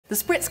The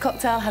Spritz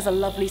Cocktail has a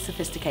lovely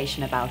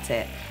sophistication about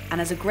it,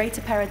 and as a great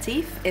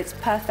aperitif, it's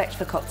perfect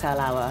for cocktail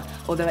hour,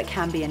 although it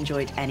can be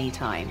enjoyed any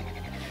time.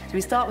 So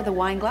we start with a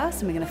wine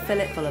glass and we're going to fill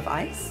it full of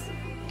ice.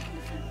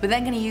 We're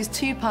then going to use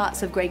 2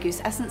 parts of Grey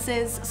Goose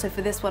essences, so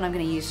for this one I'm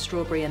going to use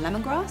strawberry and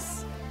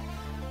lemongrass,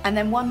 and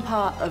then 1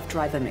 part of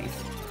dry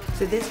vermouth.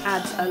 So this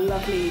adds a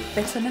lovely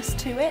bitterness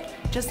to it,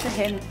 just a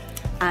hint,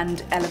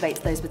 and elevates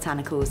those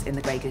botanicals in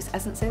the Grey Goose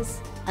essences.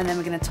 And then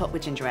we're going to top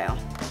with ginger ale.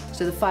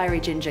 So the fiery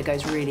ginger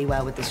goes really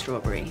well with the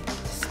strawberry.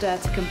 Stir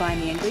to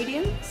combine the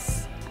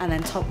ingredients, and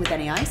then top with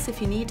any ice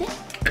if you need it.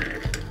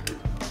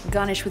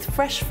 Garnish with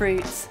fresh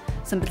fruits,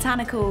 some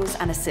botanicals,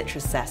 and a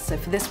citrus zest. So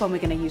for this one, we're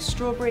going to use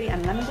strawberry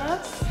and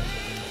lemongrass,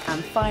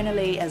 and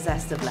finally a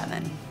zest of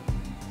lemon.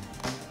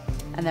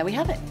 And there we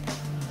have it.